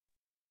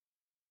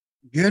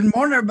Good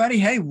morning, everybody.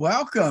 Hey,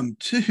 welcome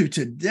to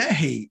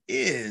today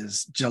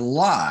is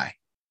July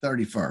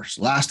 31st,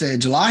 last day of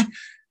July.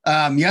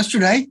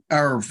 Yesterday,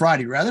 or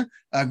Friday rather,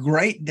 a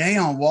great day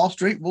on Wall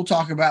Street. We'll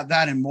talk about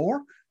that and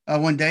more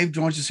when Dave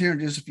joins us here in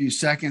just a few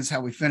seconds,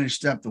 how we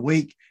finished up the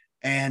week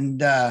and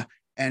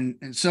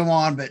so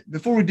on. But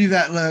before we do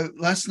that,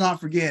 let's not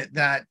forget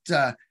that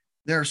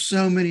there are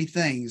so many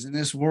things in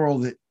this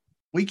world that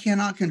we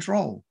cannot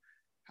control.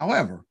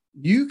 However,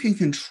 you can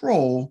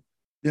control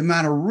the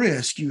amount of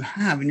risk you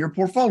have in your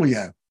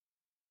portfolio.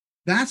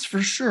 That's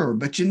for sure.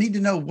 But you need to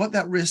know what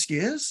that risk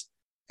is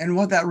and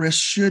what that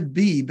risk should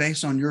be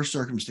based on your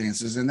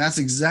circumstances. And that's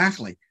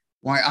exactly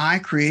why I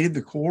created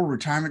the Core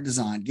Retirement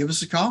Design. Give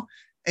us a call,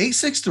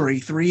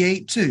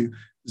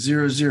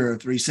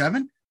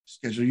 863-382-0037.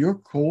 Schedule your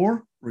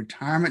Core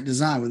Retirement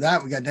Design. With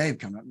that, we got Dave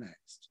coming up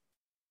next.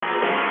 105.7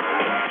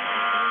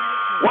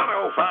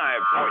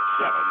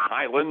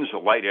 Highlands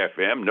Light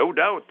FM. No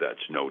doubt,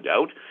 that's no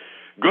doubt.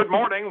 Good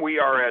morning. We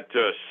are at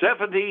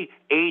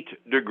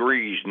 78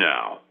 degrees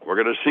now. We're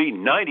going to see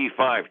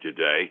 95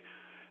 today.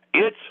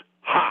 It's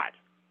hot.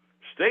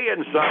 Stay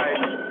inside.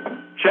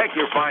 Check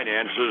your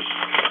finances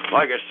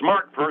like a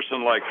smart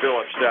person like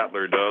Phillip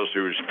does,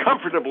 who's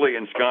comfortably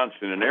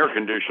ensconced in an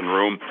air-conditioned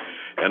room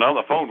and on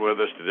the phone with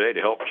us today to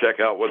help check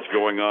out what's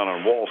going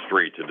on Wall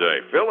Street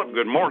today. Phillip,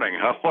 good morning.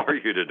 How are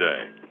you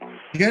today?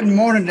 Good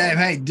morning, Dave.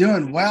 Hey,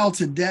 doing well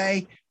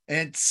today.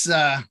 It's,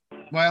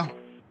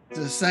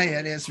 to say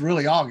it, it's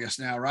really August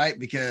now, right?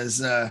 Because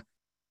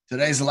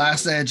today's the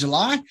last day of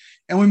July,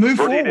 and we move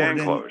Pretty forward.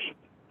 Damn close.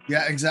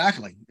 Yeah,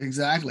 exactly.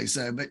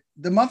 So, but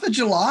the month of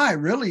July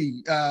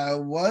really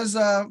was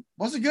a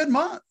good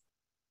month.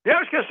 Yeah, I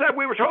was going to say,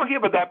 we were talking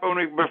about that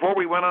before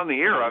we went on the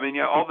air. I mean,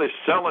 all this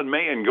sell in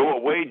May and go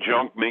away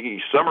junk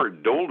making summer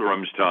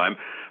doldrums time.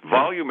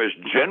 Volume has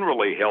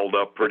generally held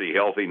up pretty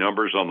healthy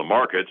numbers on the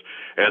markets,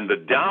 and the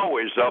Dow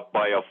is up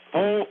by a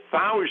full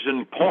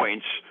 1,000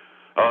 points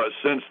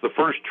since the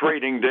first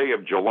trading day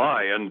of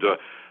July, and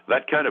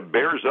that kind of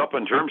bears up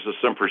in terms of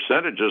some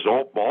percentages.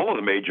 All of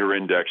the major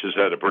indexes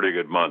had a pretty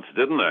good month,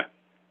 didn't they?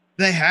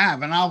 They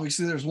have, and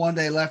obviously there's one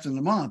day left in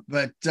the month,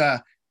 but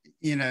I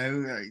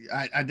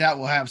doubt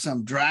we'll have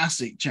some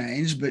drastic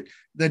change. But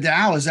the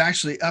Dow is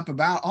actually up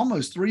about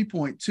almost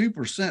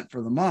 3.2%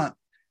 for the month.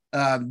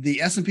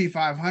 The S&P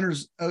 500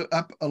 is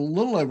up a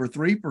little over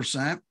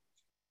 3%,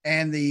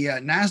 and the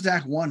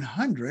NASDAQ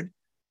 100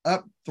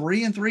 up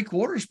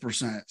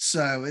 3.75%.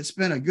 So it's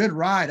been a good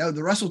ride. Oh,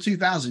 the Russell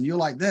 2000, you'll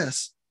like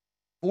this,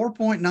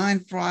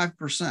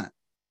 4.95%.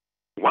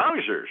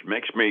 Wowzers.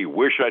 Makes me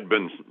wish I'd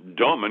been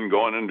dumb and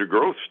gone into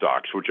growth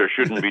stocks, which I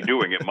shouldn't be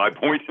doing at my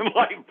point in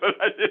life. But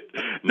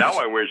now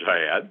I wish I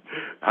had.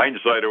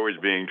 Hindsight always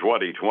being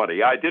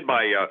 20/20. I did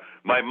my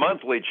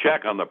monthly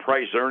check on the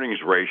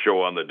price-earnings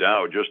ratio on the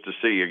Dow just to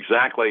see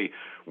exactly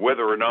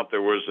whether or not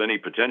there was any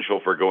potential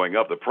for going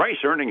up. The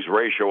price-earnings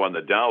ratio on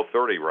the Dow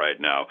 30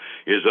 right now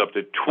is up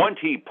to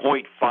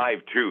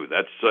 20.52.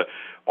 That's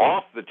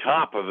off the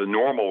top of the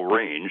normal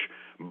range,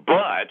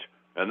 but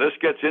and this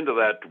gets into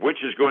that,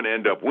 which is going to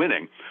end up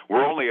winning.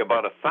 We're only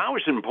about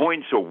 1,000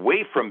 points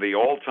away from the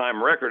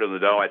all-time record in the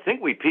Dow. I think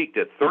we peaked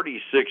at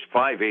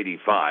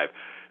 36,585,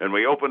 and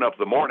we open up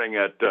the morning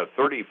at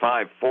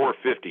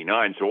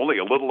 35,459, so only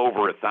a little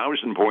over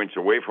 1,000 points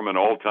away from an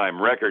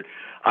all-time record.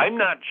 I'm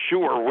not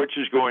sure which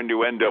is going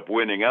to end up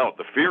winning out.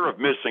 The fear of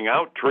missing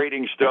out,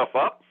 trading stuff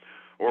up,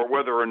 or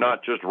whether or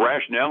not just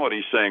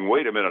rationality saying,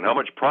 wait a minute, how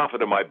much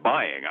profit am I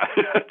buying?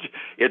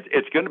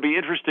 It's going to be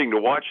interesting to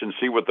watch and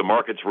see what the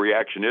market's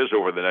reaction is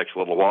over the next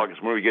little while,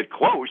 because when we get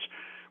close,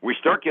 we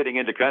start getting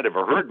into kind of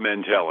a herd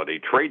mentality,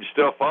 trade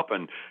stuff up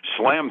and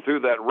slam through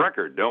that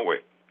record, don't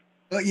we?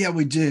 Well, yeah,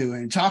 we do.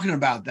 And talking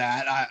about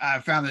that, I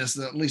found this,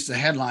 at least the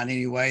headline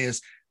anyway,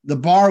 is the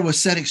bar was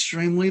set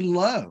extremely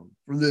low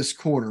for this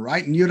quarter,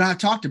 right? And you and I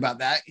talked about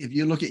that. If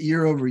you look at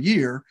year over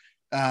year,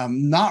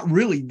 not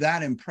really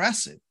that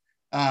impressive.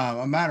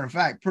 A matter of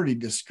fact, pretty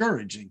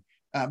discouraging.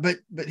 But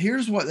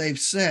here's what they've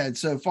said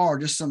so far,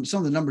 just some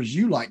of the numbers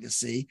you like to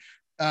see.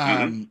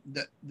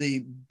 The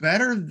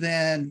better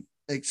than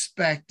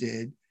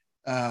expected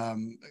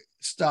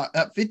stock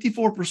up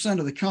 54%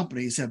 of the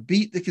companies have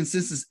beat the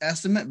consensus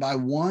estimate by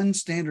one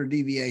standard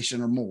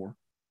deviation or more.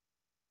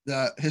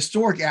 The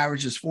historic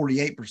average is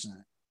 48%.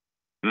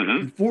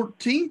 And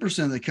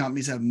 14% of the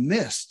companies have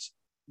missed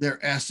their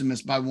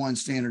estimates by one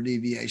standard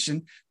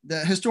deviation. The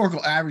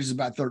historical average is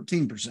about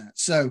 13%.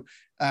 So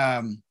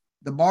the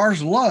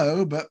bar's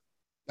low, but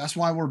that's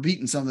why we're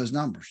beating some of those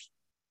numbers.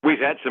 We've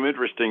had some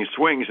interesting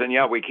swings, and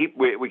yeah, we keep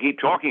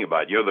talking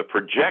about, the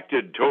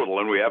projected total,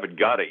 and we haven't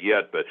got it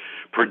yet, but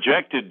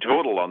projected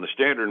total on the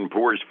Standard &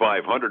 Poor's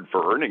 500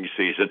 for earnings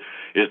season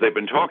is they've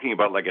been talking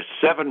about like a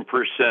 7%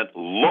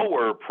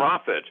 lower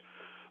profit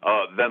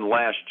than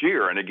last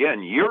year. And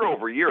again, year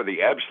over year,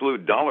 the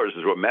absolute dollars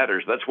is what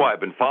matters. That's why I've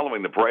been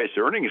following the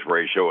price-earnings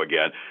ratio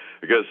again,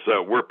 because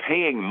we're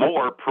paying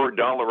more per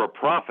dollar of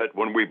profit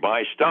when we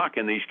buy stock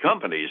in these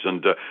companies.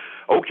 And,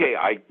 okay,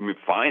 I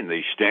find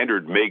the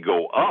standard may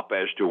go up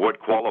as to what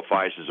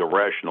qualifies as a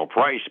rational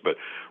price, but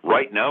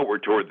right now we're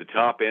toward the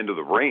top end of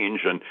the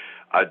range, and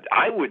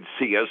I would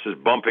see us as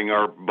bumping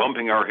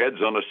our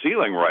heads on a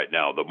ceiling right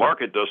now. The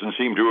market doesn't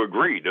seem to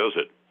agree, does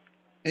it?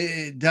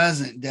 It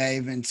doesn't,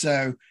 Dave. And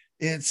so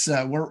it's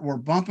we're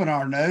bumping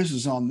our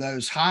noses on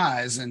those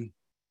highs. And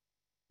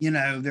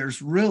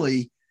there's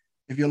really,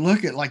 if you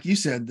look at, like you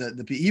said,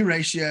 the PE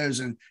ratios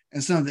and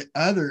some of the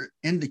other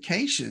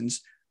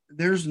indications,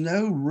 there's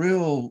no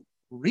real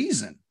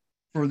reason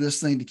for this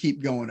thing to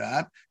keep going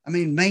up. I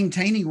mean,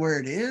 maintaining where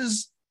it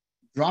is,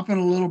 dropping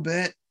a little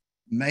bit,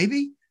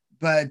 maybe,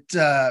 but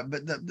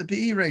the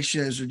PE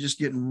ratios are just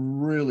getting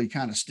really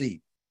kind of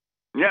steep.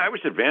 Yeah, I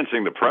was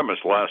advancing the premise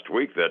last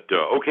week that,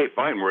 okay,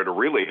 fine, we're at a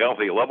really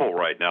healthy level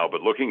right now, but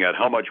looking at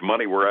how much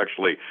money we're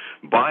actually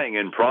buying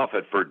in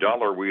profit for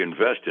dollar we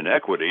invest in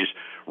equities,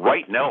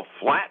 right now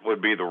flat would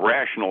be the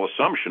rational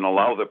assumption,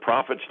 allow the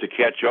profits to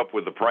catch up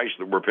with the price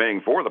that we're paying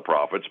for the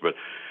profits. But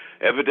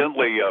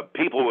evidently,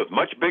 people with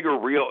much bigger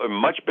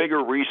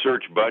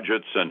research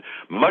budgets and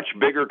much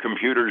bigger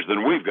computers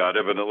than we've got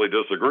evidently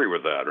disagree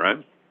with that,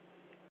 right?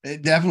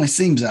 It definitely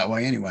seems that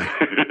way anyway.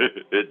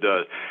 It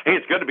does. Hey,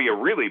 it's going to be a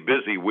really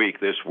busy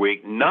week this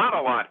week. Not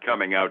a lot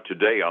coming out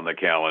today on the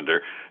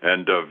calendar,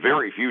 and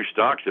very few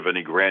stocks of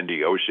any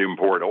grandiose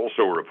import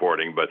also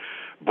reporting. But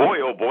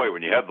boy, oh boy,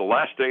 when you have the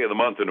last day of the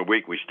month in a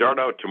week, we start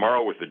out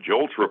tomorrow with the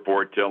JOLTS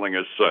report telling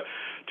us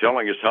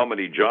how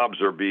many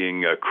jobs are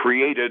being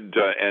created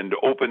and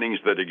openings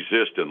that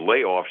exist and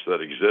layoffs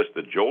that exist.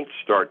 The JOLTS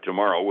start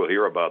tomorrow. We'll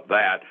hear about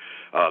that.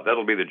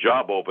 That'll be the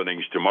job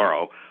openings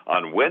tomorrow.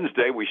 On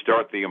Wednesday, we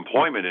start the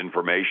employment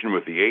information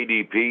with the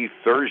ADP.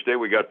 Thursday,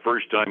 we got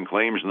first-time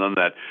claims, and then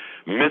that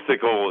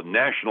mythical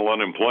national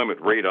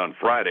unemployment rate on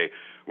Friday.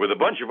 With a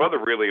bunch of other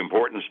really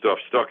important stuff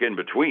stuck in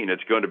between,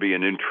 it's going to be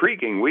an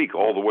intriguing week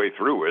all the way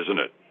through, isn't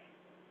it?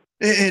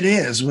 It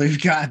is.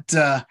 We've got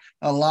a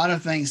lot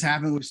of things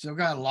happening. We've still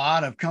got a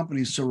lot of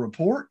companies to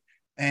report,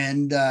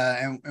 and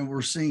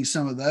we're seeing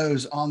some of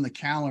those on the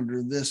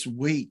calendar this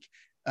week.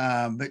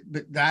 But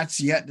that's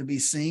yet to be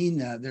seen.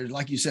 There's,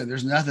 like you said,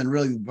 there's nothing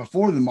really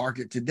before the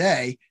market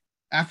today.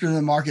 After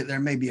the market, there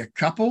may be a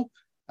couple.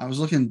 I was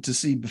looking to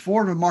see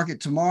before the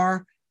market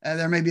tomorrow.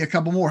 There may be a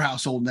couple more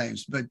household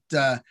names, but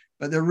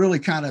they're really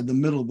kind of the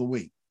middle of the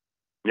week.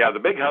 Yeah, the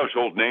big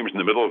household names in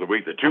the middle of the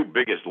week, the two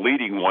biggest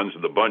leading ones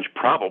of the bunch,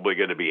 probably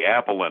going to be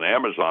Apple and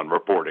Amazon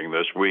reporting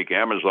this week.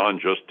 Amazon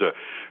just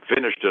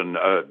finished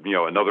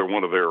another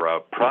one of their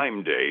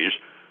Prime days.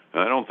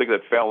 I don't think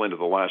that fell into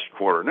the last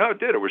quarter. No, it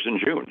did. It was in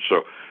June.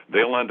 So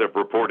they'll end up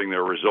reporting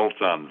their results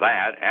on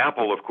that.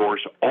 Apple, of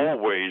course,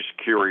 always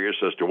curious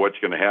as to what's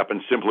going to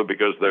happen simply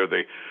because they're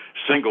the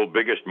single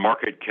biggest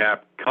market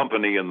cap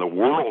company in the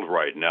world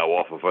right now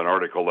off of an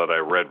article that I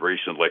read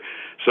recently.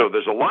 So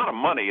there's a lot of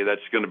money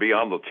that's going to be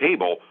on the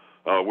table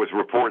with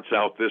reports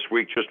out this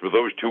week just with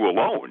those two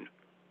alone.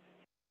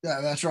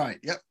 Yeah, that's right.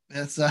 Yep.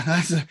 That's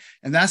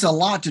a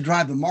lot to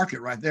drive the market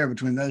right there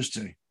between those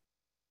two.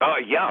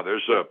 Yeah,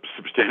 there's a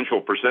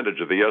substantial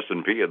percentage of the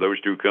S&P of those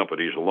two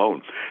companies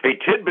alone. Hey,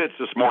 tidbits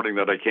this morning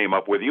that I came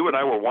up with. You and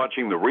I were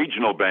watching the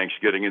regional banks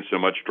getting in so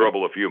much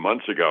trouble a few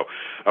months ago.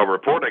 A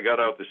report I got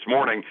out this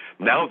morning,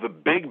 now the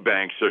big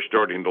banks are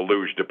starting to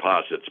lose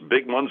deposits.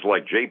 Big ones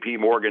like J.P.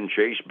 Morgan,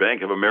 Chase,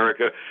 Bank of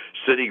America,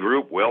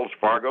 Citigroup, Wells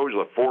Fargo,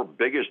 the four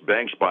biggest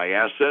banks by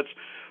assets.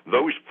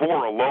 Those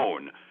four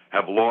alone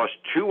have lost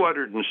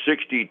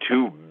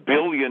 $262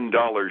 billion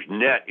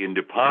net in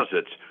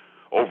deposits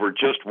over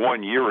just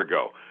 1 year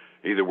ago.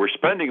 Either we're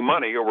spending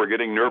money or we're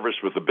getting nervous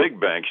with the big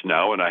banks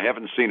now, and I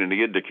haven't seen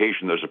any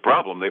indication there's a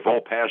problem. They've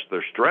all passed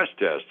their stress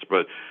tests,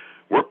 but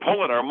we're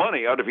pulling our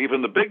money out of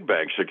even the big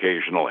banks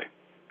occasionally.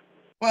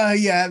 Well,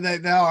 yeah, they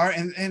are.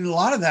 And a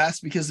lot of that's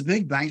because the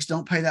big banks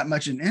don't pay that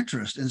much in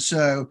interest. And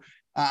so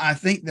I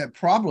think that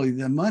probably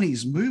the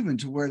money's moving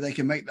to where they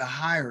can make the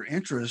higher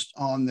interest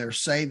on their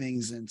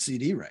savings and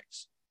CD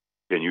rates.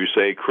 Can you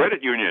say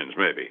credit unions,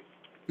 maybe?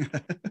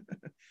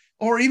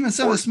 Or even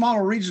some of the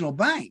smaller regional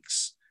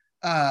banks.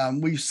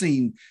 We've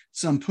seen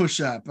some push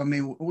up. I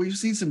mean, we've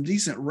seen some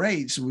decent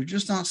rates. We're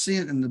just not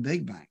seeing it in the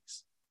big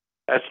banks.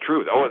 That's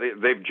true.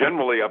 They've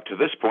generally, up to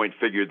this point,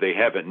 figured they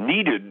haven't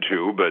needed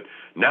to, but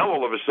now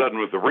all of a sudden,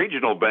 with the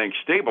regional banks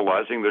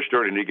stabilizing, they're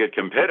starting to get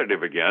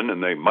competitive again,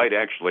 and they might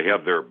actually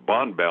have their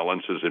bond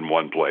balances in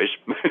one place,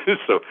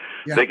 so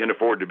they can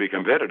afford to be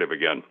competitive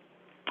again.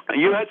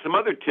 You had some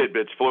other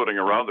tidbits floating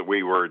around that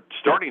we were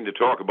starting to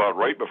talk about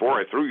right before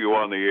I threw you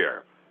on the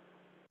air.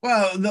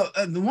 Well,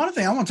 the one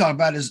thing I want to talk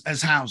about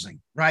is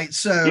housing, right?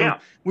 So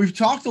we've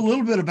talked a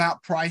little bit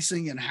about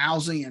pricing and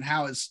housing and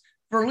how it's,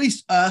 for at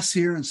least us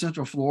here in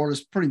Central Florida,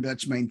 is pretty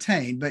much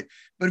maintained. But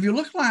if you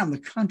look around the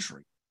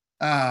country,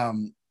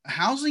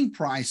 housing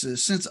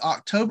prices since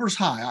October's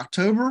high,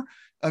 October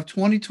of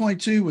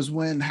 2022 was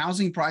when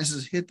housing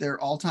prices hit their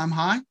all-time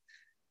high.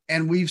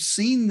 And we've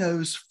seen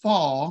those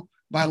fall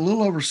by a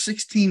little over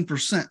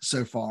 16%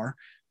 so far.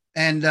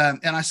 And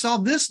I saw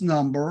this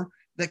number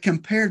that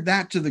compared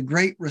that to the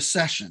Great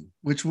Recession,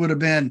 which would have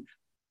been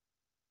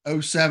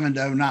 07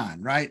 to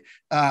 09, right?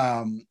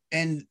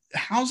 And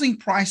housing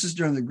prices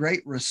during the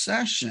Great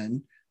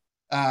Recession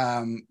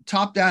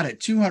topped out at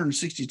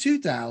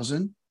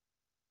 262,000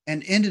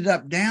 and ended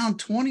up down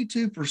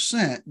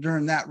 22%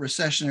 during that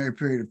recessionary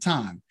period of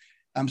time.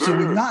 So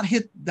we've not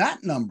hit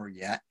that number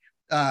yet,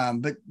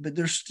 but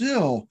there's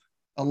still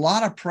a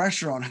lot of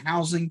pressure on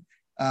housing,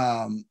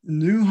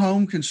 new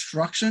home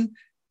construction.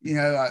 You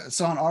know, I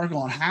saw an article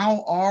on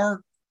how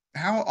are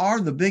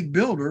the big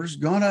builders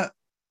going to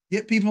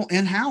get people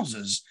in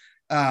houses.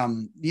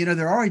 You know,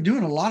 they're already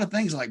doing a lot of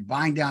things like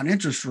buying down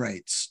interest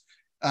rates,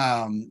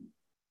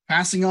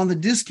 passing on the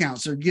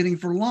discounts they're getting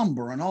for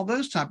lumber and all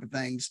those type of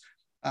things.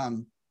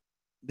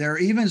 They're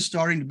even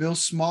starting to build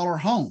smaller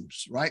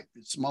homes, right?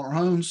 Smaller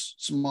homes,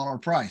 smaller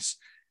price.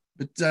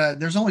 But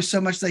there's only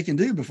so much they can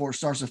do before it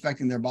starts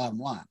affecting their bottom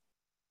line.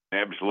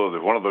 Absolutely.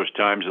 One of those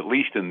times, at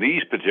least in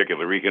these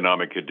particular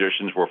economic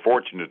conditions, we're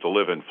fortunate to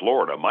live in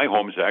Florida. My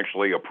home's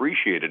actually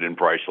appreciated in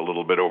price a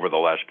little bit over the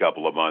last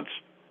couple of months.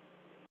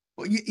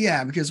 Well,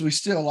 yeah, because we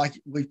still, like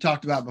we've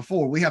talked about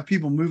before, we have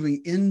people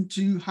moving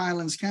into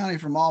Highlands County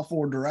from all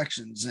four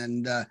directions.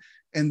 And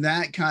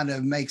that kind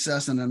of makes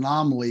us an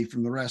anomaly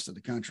from the rest of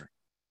the country.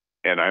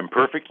 And I'm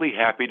perfectly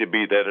happy to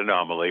be that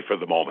anomaly for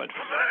the moment.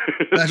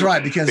 That's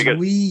right, because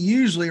we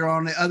usually are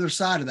on the other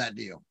side of that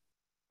deal.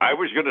 I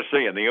was going to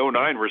say, in the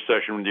 09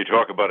 recession, when you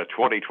talk about a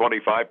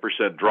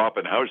 25% drop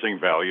in housing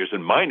values,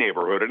 in my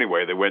neighborhood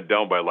anyway, they went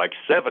down by like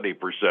 70%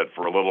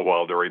 for a little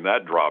while during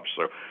that drop.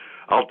 So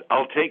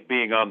I'll take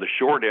being on the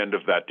short end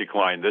of that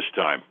decline this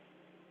time.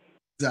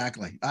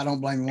 Exactly. I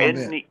don't blame you one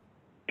bit.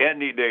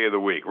 Any day of the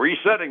week.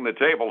 Resetting the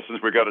table,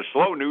 since we got a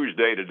slow news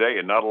day today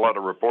and not a lot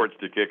of reports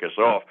to kick us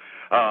off.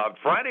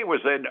 Friday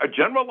was a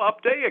general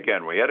up day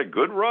again. We had a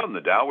good run.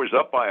 The Dow was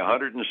up by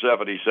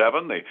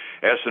 177. The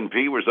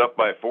S&P was up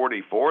by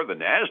 44. The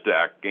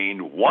NASDAQ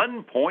gained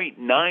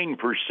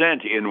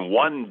 1.9% in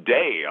one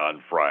day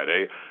on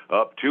Friday,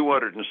 up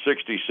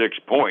 266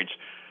 points.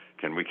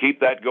 Can we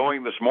keep that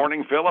going this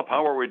morning, Phillip?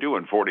 How are we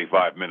doing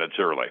 45 minutes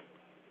early?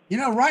 You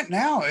know, right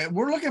now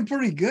we're looking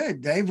pretty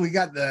good, Dave. We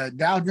got the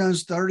Dow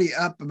Jones 30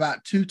 up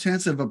about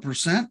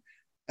 0.2%.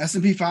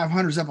 S&P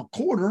 500 is up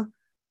 0.25%,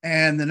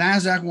 and the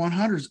NASDAQ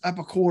 100 is up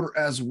 0.25%,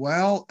 as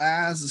well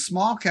as the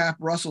small cap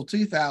Russell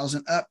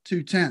 2000 up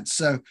 0.2%.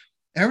 So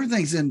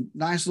everything's in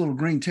nice little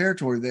green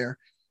territory there.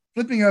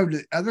 Flipping over to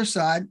the other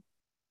side,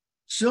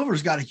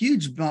 silver's got a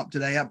huge bump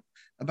today, up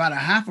about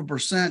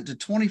 0.5% to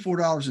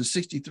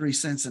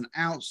 $24.63 an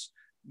ounce,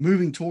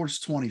 moving towards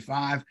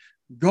 25.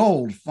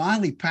 Gold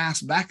finally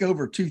passed back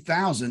over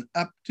 2,000,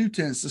 up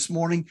 0.2 this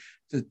morning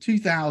to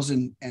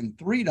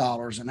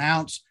 $2,003 an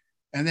ounce.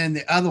 And then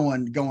the other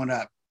one going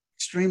up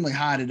extremely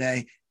high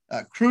today,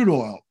 crude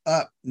oil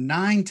up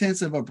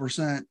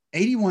 0.9%,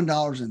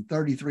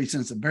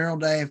 $81.33 a barrel,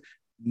 Dave.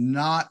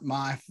 Not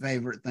my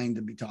favorite thing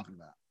to be talking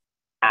about.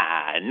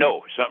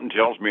 No, something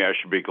tells me I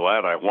should be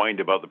glad I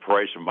whined about the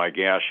price of my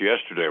gas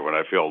yesterday when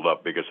I filled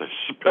up, because I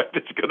suspect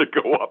it's going to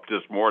go up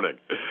this morning.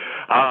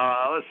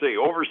 Let's see,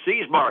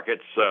 overseas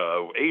markets,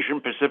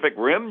 Asian Pacific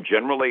Rim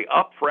generally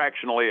up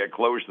fractionally at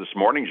close this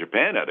morning.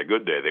 Japan had a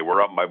good day. They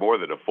were up by more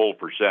than a full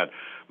percent.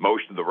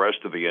 Most of the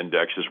rest of the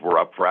indexes were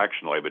up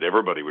fractionally, but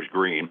everybody was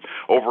green.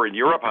 Over in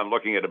Europe, I'm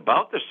looking at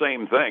about the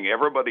same thing.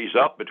 Everybody's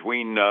up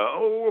between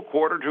a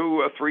quarter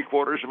to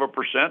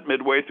 0.75%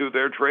 midway through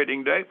their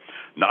trading day.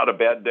 Not a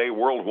bad day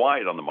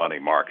worldwide on the money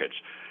markets.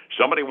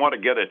 Somebody want to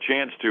get a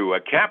chance to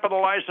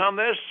capitalize on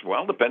this?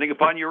 Well, depending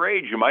upon your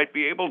age, you might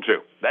be able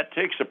to. That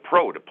takes a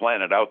pro to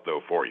plan it out,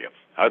 though, for you.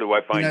 How do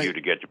I find you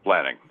to get you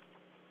planning?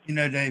 You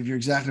know, Dave, you're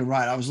exactly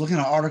right. I was looking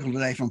at an article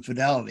today from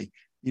Fidelity.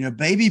 You know,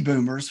 baby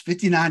boomers,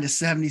 59 to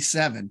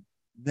 77,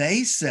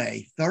 they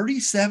say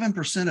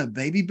 37% of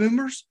baby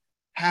boomers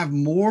have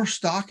more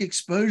stock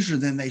exposure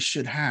than they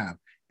should have.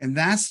 And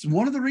that's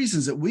one of the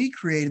reasons that we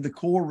created the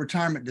core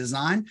retirement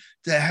design,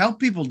 to help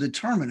people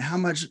determine how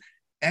much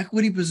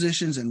equity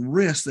positions and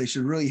risks they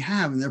should really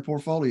have in their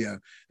portfolio.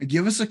 And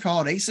give us a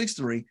call at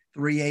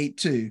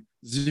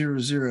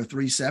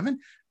 863-382-0037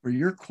 for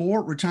your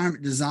core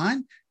retirement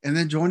design. And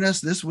then join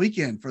us this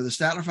weekend for the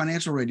Statler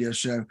Financial Radio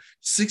Show,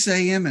 6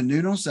 a.m. and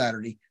noon on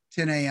Saturday,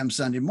 10 a.m.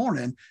 Sunday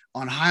morning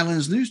on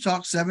Highlands News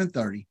Talk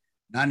 730,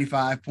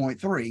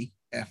 95.3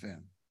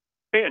 FM.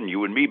 And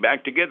you and me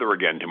back together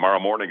again tomorrow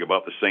morning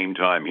about the same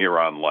time here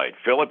on Light.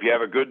 Phillip, you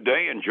have a good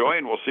day. Enjoy,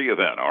 and we'll see you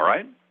then, all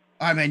right?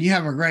 All right, man. You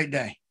have a great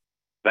day.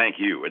 Thank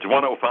you. It's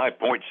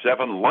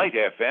 105.7 Light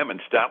FM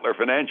and Statler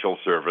Financial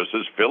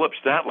Services, Phillip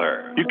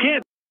Statler. You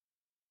can't.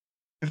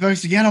 And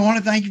folks, again, I want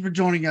to thank you for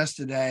joining us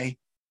today.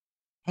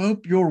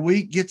 Hope your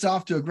week gets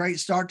off to a great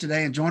start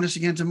today, and join us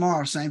again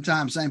tomorrow, same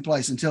time, same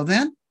place. Until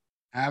then,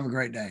 have a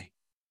great day.